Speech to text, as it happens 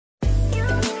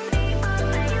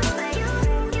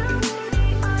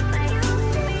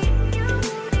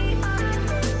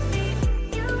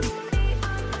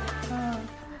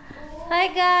Hi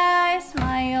guys!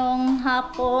 Mayong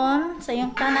hapon sa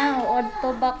iyong tanan uod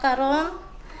po ba karon?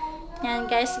 Yan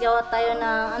guys, gawa tayo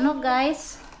ng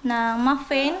guys, ng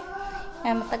muffin.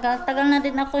 Yan, matagal-tagal na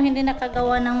din ako hindi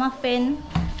nakagawa ng muffin.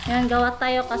 Yan, gawa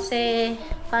tayo kasi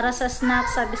para sa snack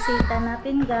sa bisita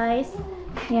natin guys.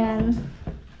 Yan.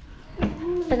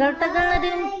 Tagal-tagal na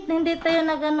din hindi tayo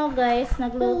guys,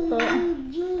 nagluto.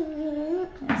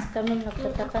 Yes, kami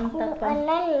nagtatakanta pa.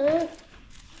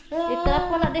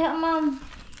 Itrapo na diha, ma'am.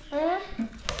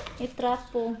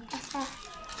 Itrapo. Asa?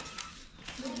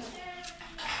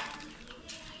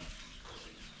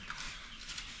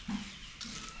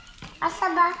 Asa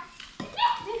ba?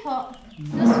 Diha.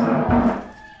 Just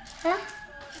Ha?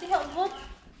 diha, good.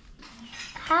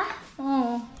 Ha?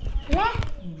 Oo. Le?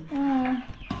 Oo.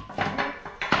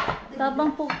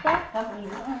 Tabang po ka.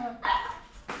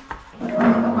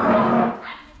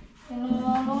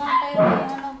 Tinulungan tayo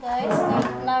ng guys.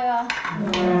 Lara.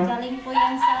 Galing po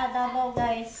yan sa Davao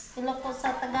guys. Sila po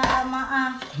sa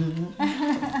Taga-Amaa.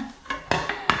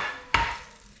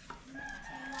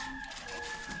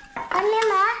 Ano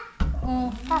ma?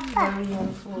 Papa.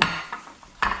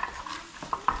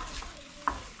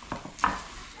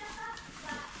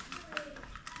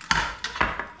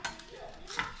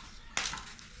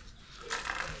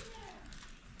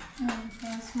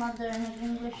 Yes, mother,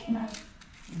 nag-English na.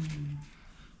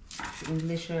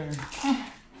 Englisher.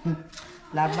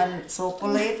 Laban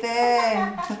chocolate.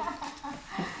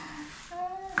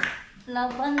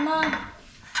 Laban mo.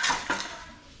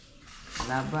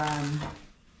 Laban.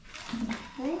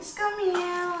 Thanks,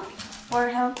 Camille, for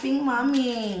helping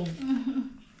mommy.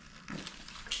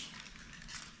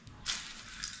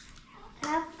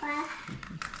 Papa.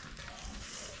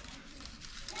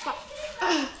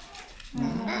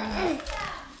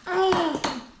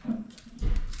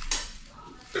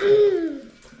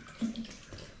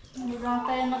 Hindi lang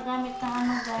tayo nagamit ng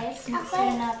guys. Mixer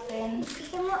natin.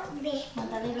 Gusto mo, be?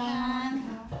 Madali lang naman.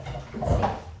 Kasi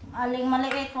aling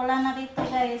maliit, wala na dito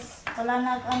guys. Wala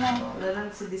na Wala lang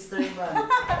si disturban.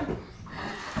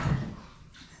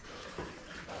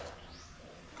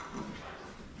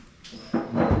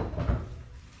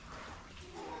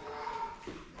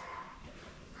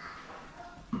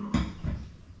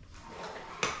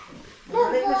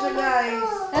 Balik na siya,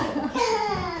 guys.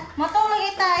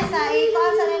 Matulog tayo sa ikaw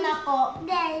sa rin ako.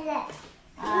 Dala.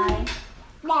 Ay.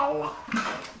 Dala.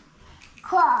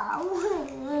 Wow.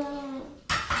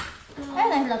 Ay,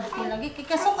 lagi.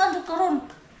 Kikasukan doon karon.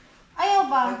 Ayaw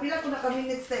ba? Pila ko na kami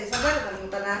next day. Sabay na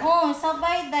kalimutan na. Oh,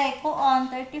 sabay day ko on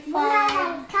 35.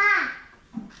 Bulan ka.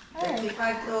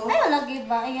 35 to Ayaw lagi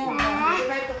ba? Ayaw ba?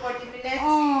 35 to 40 minutes.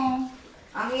 Oh.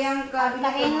 Ang iyang ka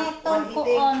Kainit to ko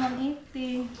on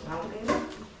 180. Okay.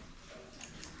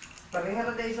 Pareha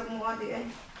na dahil sa mga di eh.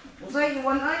 Usay,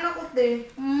 iwan ay na ko de.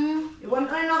 Iwan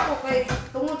ay na ko kay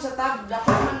tungod sa tab.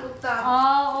 Dapat man ko tab.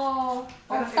 Oo.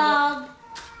 Pagtag.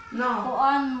 No.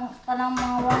 Kuan, kanang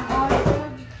mga 1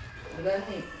 hour.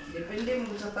 Gani. Depende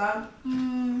mo sa tab.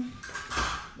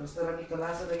 Basta lagi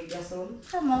kalasa lagi gason.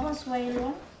 Sama ba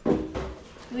wailon?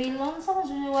 Wailon? Sama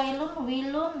sa wailon?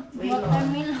 Wailon? Wailon.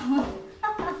 Watermelon.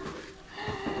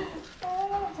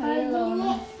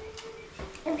 Wailon.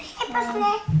 Pas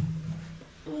le.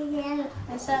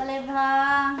 Asa live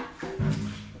ha.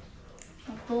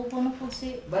 Nagtubo na po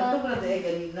si... Bantog na dahil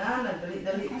ganina.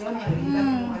 Nagdali-dali ko. Nangilan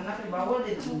mo anak. Bawal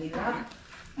din mo nila.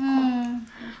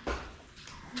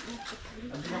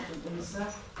 Abi na po kumisa.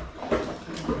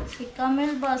 Si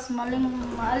Camille Bas, maling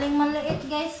maliit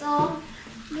guys, oh.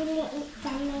 Diliit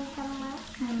kami sama.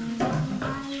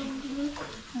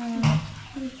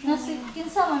 Nasi,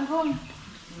 kinsa man ron.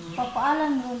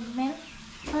 Papaalan ron, Mel.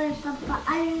 Hoy,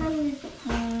 papaalam.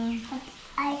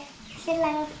 Ay,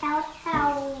 silang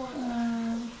taw-taw.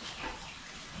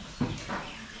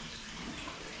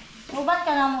 Uban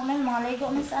ka na mo, Mel. Mga ligo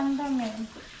mo sa anda, Mel.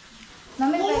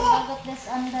 Namin ba yung bagot des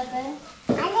anda, tayo?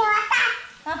 Ano wata?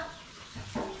 Ha?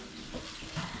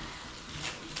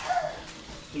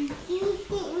 Titi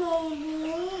maybe.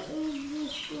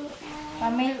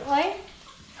 Camille, oy.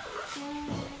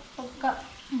 Pagka,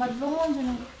 badlungon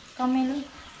dyan, Camille.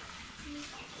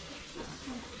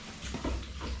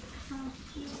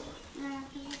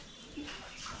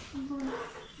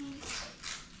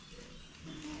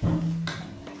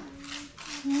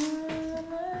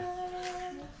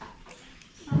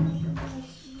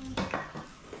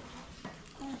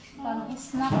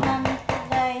 Pang-snack namin to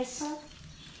guys.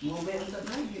 Mga benta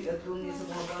na. Gigatron niya sa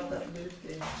mga bata.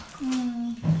 Birte.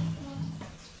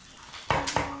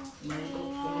 May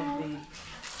kumabay.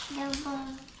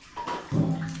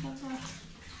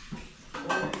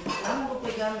 Ano ko pa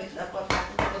gamit? Dapat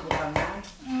ako sa butang mo.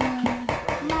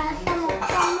 Nasa mo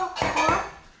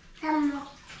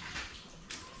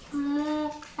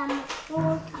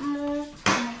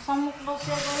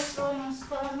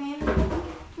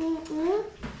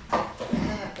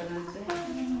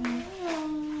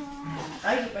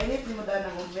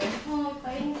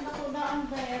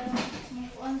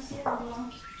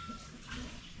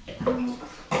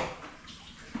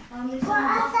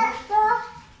Atas to.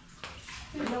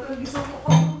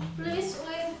 Please,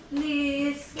 wait.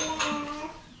 Please. Yes.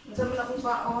 Ang saman akong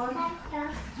baon. Ato.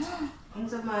 Ang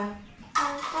saman.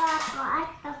 Ato.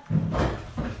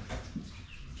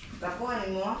 Tapo, ano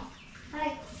mo?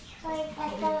 Hoy. Hoy,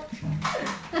 ato.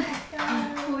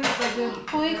 Uy, pa dyan.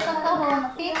 Uy, katahon.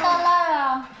 Tita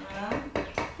Lara. Ha?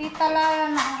 Tita Lara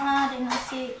na ang ari na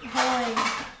si Hoy.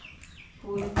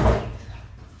 Uy.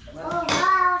 Oh,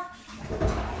 house.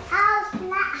 House,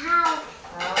 not house.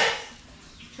 House.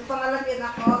 Sa pangalan din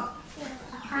ako.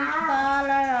 Tita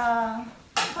Lara.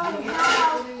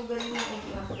 Hindi mo galing mo kung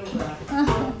lugar.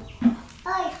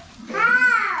 Hoy,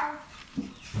 house.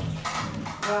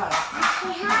 What? Ate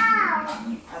house.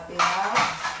 Ate house?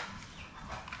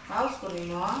 House ko rin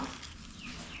mo?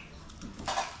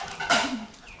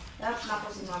 Dapat na ko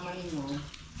si mama ni mo.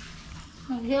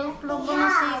 Nag-help logo na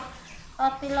si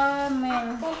Ate Lara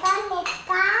Mel. Tita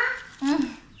Nika.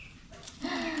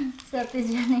 Si Ate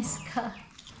Janiska.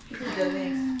 Ito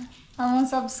Janice. Among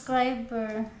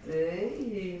subscriber.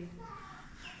 Eh.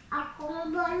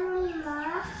 Ako balon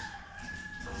na.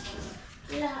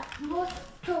 La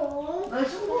butong. Ay,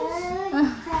 sus.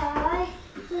 Ay,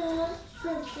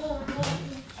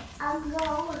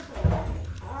 agaw.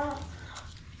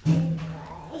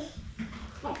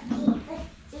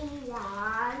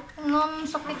 Ngon,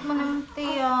 sakit mo ng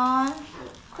tiyan.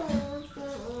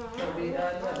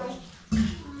 Sabihan na.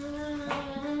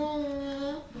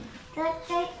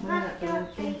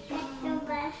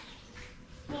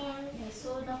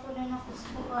 So, na ko din ako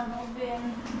sa ano, Ben.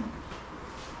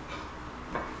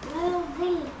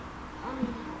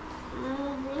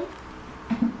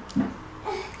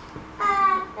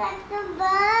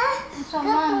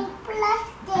 Sama.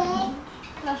 Plastic.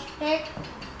 Plastic.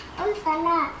 Ang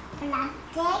sana.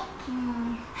 Plastic.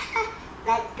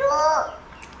 Batu.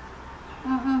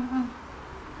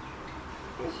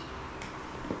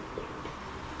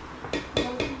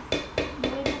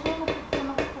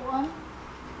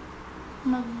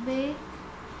 Mag-bake.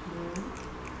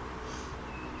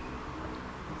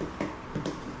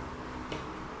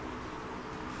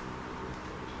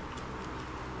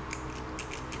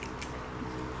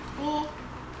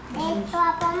 Ito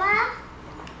apa ma?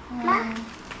 Ma?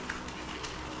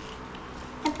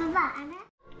 Ito ba, anak?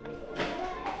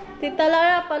 Tita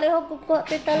Lara, palihog ko po.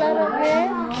 Tita Lara, Ben.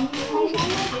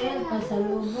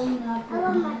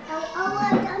 Awa mataw.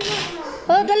 Awa dami mo.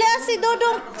 Oh, dali si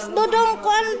Dodong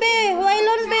kuan be.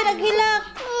 Wailon be naghilak.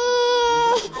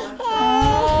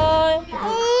 Ay.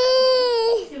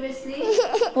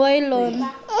 Wailon.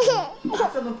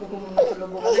 Asa man po kung mga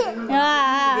salubong?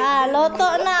 Loto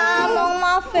na among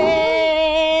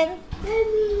muffin.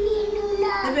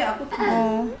 Sabi, ako po.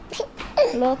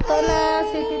 Loto na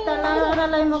si Tita Lara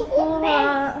lay magkuha.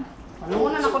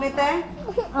 Palungan ako nito eh.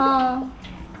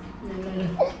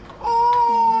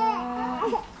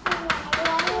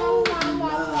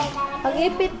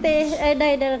 Pag-ipit eh. Ay,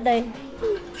 day.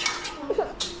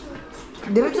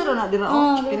 Diretso na dira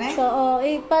oh. Kini? So,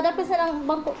 ipadapit sa lang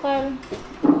bangko, Carl.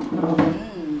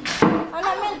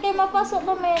 Anak, Mel, kayo mapasok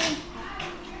ba, Mel?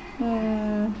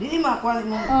 Dili makuha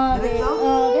mo. Diretso?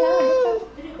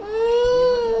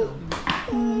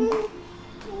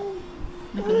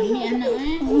 Nakarami anak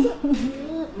eh.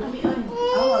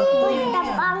 Awal ko yun.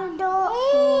 Tabang do.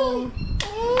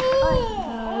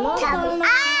 Loto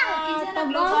na.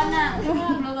 Tabang na.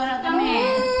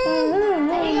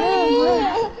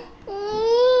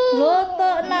 Loto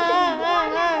na.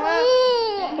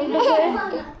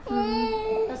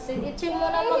 Kasi itching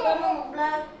mo na mag-vlog.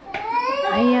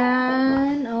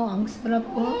 Ayan. Oh, ang sarap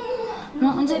po. No,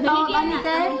 ang tawag ka ni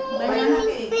Te?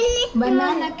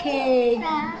 Banana cake.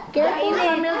 Careful,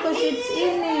 Camille, because it's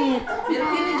in it. Pero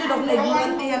kini jud ako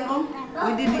nagbuganti yan oh.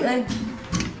 Pwede di ay.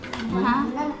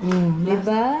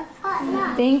 Diba?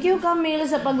 Thank you, Camille,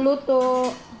 sa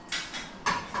pagluto.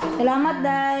 Salamat,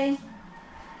 Day.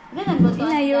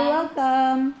 Ina, you're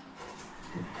welcome.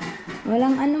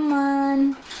 Walang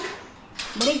anuman.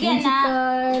 Bigyan Si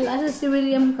Carl. Asa si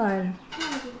William Carl?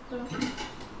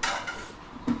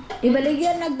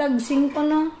 Ibaligyan, nagdagsing ko,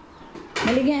 no?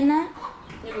 Baligyan na?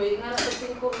 Anyway, nga sa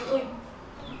tingko uy.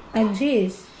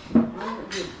 Agis.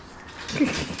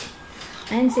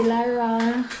 Ayan si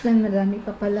Lara. Lang marami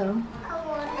pa pala, oh.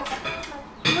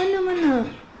 Ano naman, oh?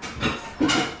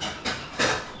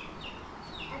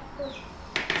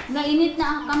 Nainit na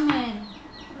ang kamen.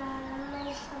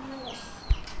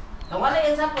 Nawala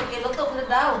yan sa pod kay luto na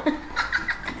daw.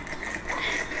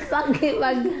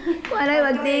 Walay,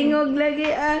 magtingog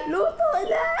lagi, ah. Luto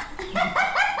na.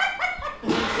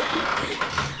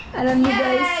 Alam niyo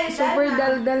guys, super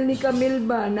daldal ni Camille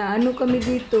ba na ano kami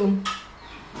dito.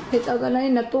 Kita ka na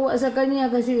yun, natuwa sa kanya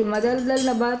kasi madaldal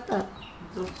na bata.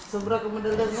 Sobra ka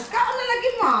madaldal. Kaon na lagi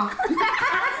mo.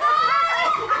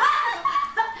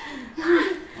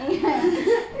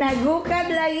 Nagukad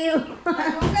lagi.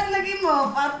 Bukan lagi mo.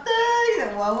 Patay.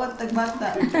 Wawan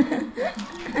tagbata.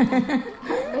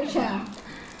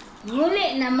 Nguli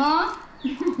na mo.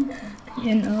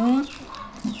 Yan oh.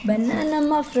 Banana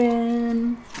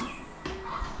muffin.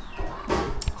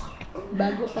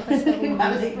 Bago pa ka sa ulo.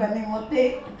 Ibalik ka ni Mote.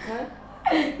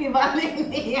 Ibalik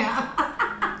niya.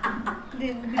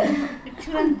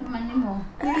 Picturean pa man mo.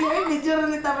 Ay, medyo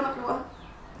rin tama na kuha.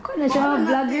 Kung na siya mga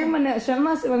vlogger man na siya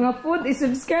mas mga food,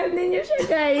 i-subscribe ninyo siya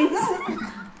guys.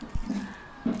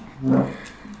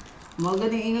 Mga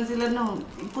ganing ingat sila no.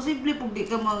 Imposible pag di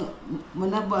ka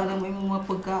manaba ng may mga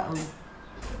pagkaon.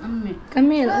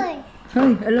 Camille. Ay,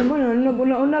 alam mo na,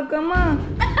 naguna-una ka ma.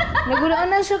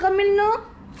 Naguna-una siya Camille no?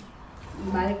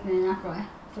 Balik na niya ako eh.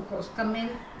 Tukos kami.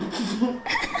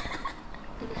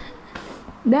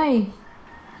 Day,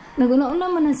 naguna-una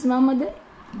man na si mama day.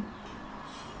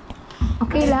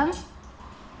 Okay lang?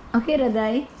 Okay ra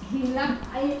day? Hilang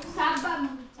ay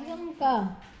sabang. Ayun ka.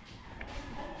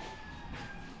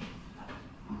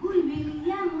 Uy,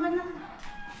 William, wala.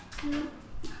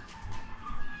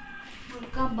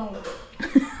 Magkabaw.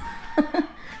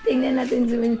 Tingnan natin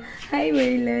sa mga. Hi,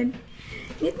 Waylon.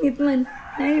 Ngit-ngit man.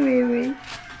 Hi, Wayway.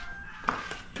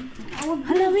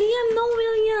 Hala, William. No,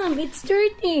 William. It's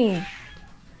dirty.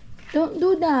 Don't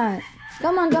do that.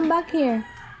 Come on, come back here.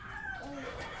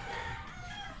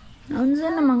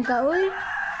 Naunsa naman ka, uy?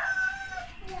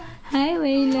 Hi,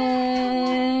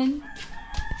 Waylon.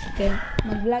 Okay,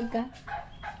 mag-vlog ka.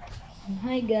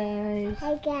 Hi, guys.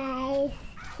 Hi guys.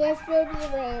 Here's baby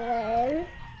Waylon.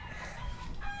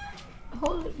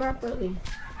 Hold it properly.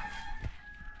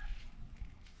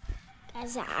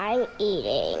 As I'm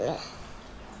eating.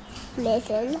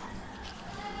 Listen.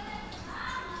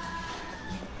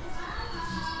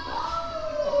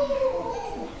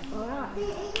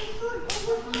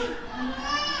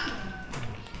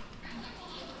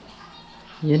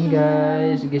 Yan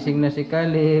guys, gising na si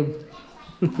Caleb.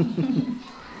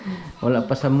 Wala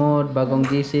pa sa mood, bagong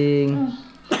gising.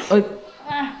 Oy!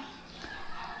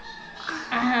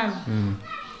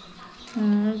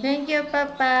 Thank you,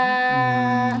 Papa.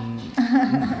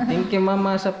 Thank you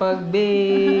mama sa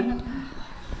pag-bake.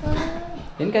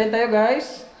 Yan kain tayo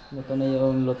guys. Ito na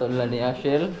yung luto nila ni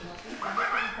Ashel.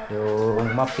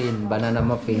 Yung muffin, banana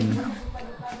muffin.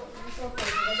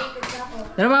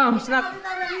 Ano mo? Snack!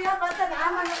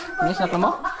 May snack na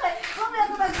mo?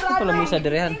 Ito lang isa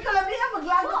direhan.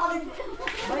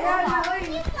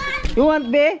 You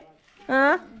want be?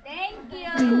 Ha? Thank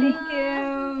you. Thank you.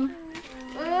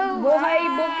 Buhay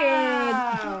bukid.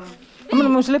 Ano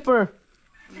mo slipper?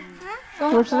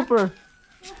 Your slipper?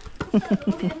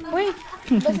 Uy,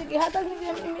 basta ihatag niyo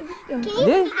yung dito.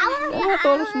 Di. Ano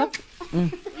to? Snack?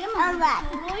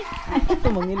 Ito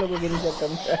mangilo ko ganun sa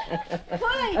kamera.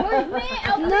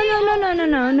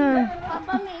 No.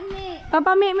 Papa, Mimi.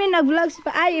 Papa Mimi, nag-vlog si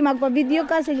pa. Ay, magpa-video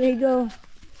ka. Sige, go.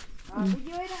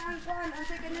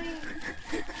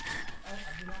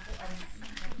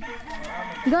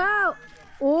 Go!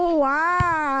 Oh,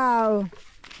 wow!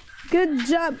 Good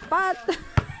job, Pat!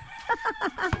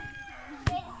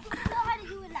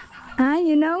 Ah,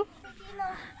 you know?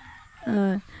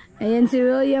 Ayan si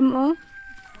William, oh.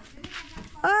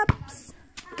 Oops!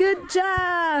 Good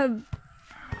job!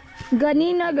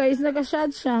 Ganina, guys,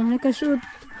 nakashot siya. Nakashoot.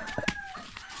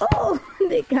 Oh,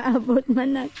 hindi ka abot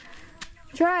man.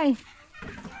 Try.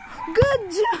 Good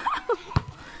job!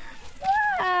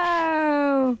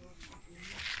 Wow!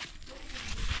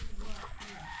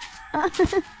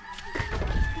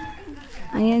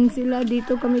 Ayan sila,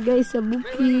 dito kami guys sa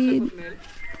bukid.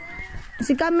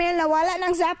 Si Camille wala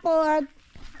ng support.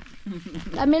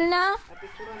 Camille na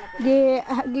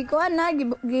gikuan na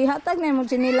gihatag na mo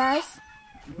sinilas.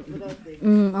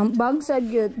 Ang bagsag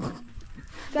yun.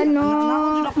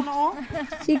 Kano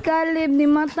si Caleb ni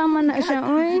mata man na siya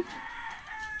oy.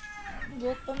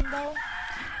 Gutom daw.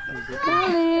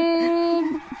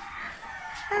 Caleb.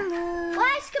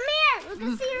 Guys, come here. We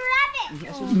can see a rabbit.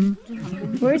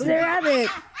 Where's the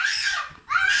rabbit?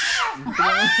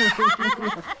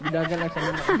 Gidagan lang sa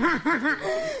mga.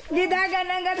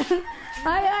 Gidagan ang ganun.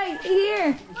 Ay,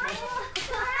 here.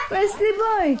 Wesley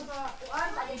boy.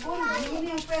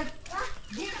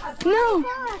 No.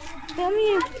 Come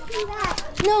here.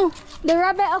 No. The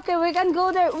rabbit. Okay, we can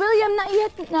go there. William, not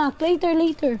yet. No,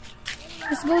 later.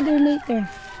 Let's go there later.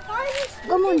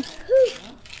 Come on.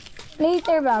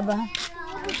 Later, Baba.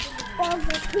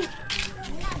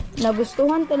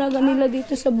 Nagustuhan talaga nila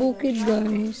dito sa bukid,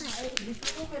 guys.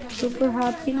 Super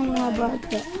happy ng mga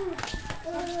bata.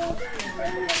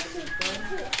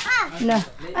 Na,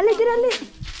 ali dirali.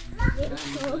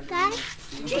 Okay.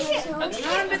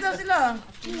 Ano bitaw sila?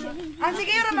 Ang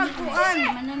sige ra magkuan.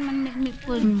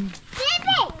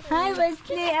 Hi,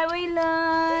 Wesley.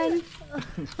 Awilon.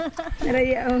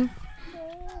 Narayaw.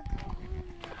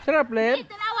 Sarap, Led.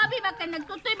 Tanawa, be, baka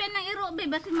nagtutoy ba ng iro, be,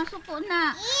 basi masuko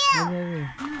na.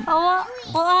 Awa,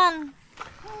 kuan.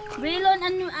 Wilon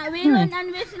and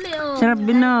Wesley, oh. Sarap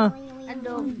din, no?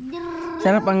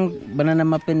 Sarap ang banana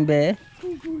muffin, be.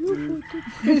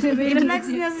 Relax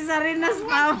niya si Sarinas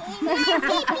pa.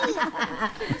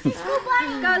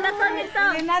 Ikaw na to nito.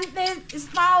 Pinante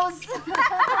spouse.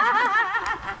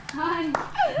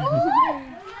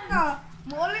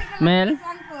 Muuli ka Mel?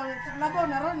 sangkol. Labaw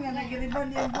na ron nga nagiribon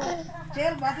niya po.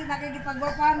 Chel, basi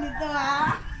nakikipagwapan dito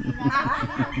ha.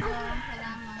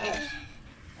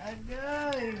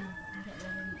 Agoy.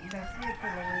 Kasi ito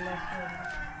lang lahat.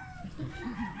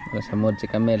 Sa mood si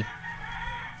Camel.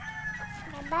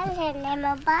 Kabalhin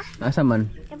mo ba? Asa man?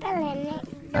 Kabalhin.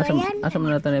 Asa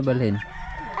man natin ibalhin?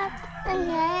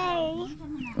 Okay.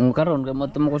 Karon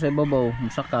gamot mo ko sa ibabaw,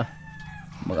 musaka.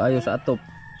 Mag-ayo sa atop.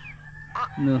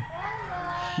 No.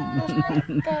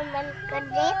 Kaman ko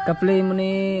din. Ka-play mo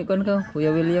ni kuan ka,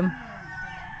 Kuya William.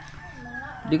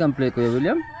 Di kan play Kuya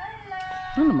William?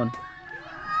 Ano naman?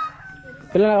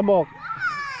 Pila na kabok?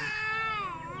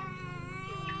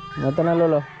 Ngata na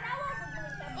lolo.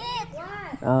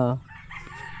 Ah.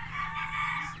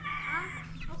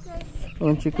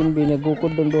 Ang chicken bee,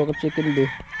 nagukod doon doon ka chicken bee.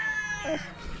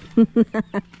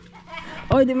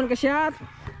 Oy, di man ka shot.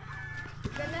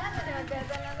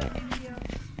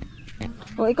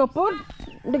 Oh, ikaw po.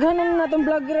 Daghanan na itong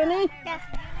vlogger ni.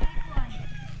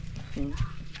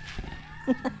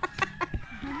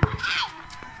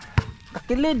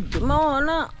 Kakilid, di mo,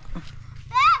 anak.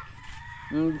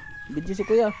 Bidyo si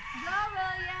kuya.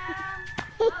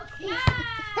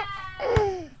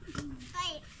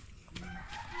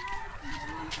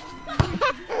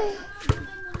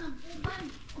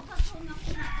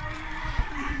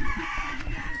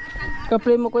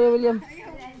 Ka-play mo Kuya William.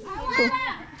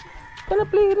 Kana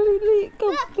play, really,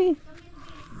 ka-play.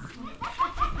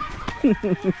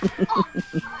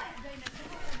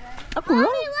 Ako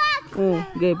lang. Oh,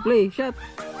 okay, play, shot.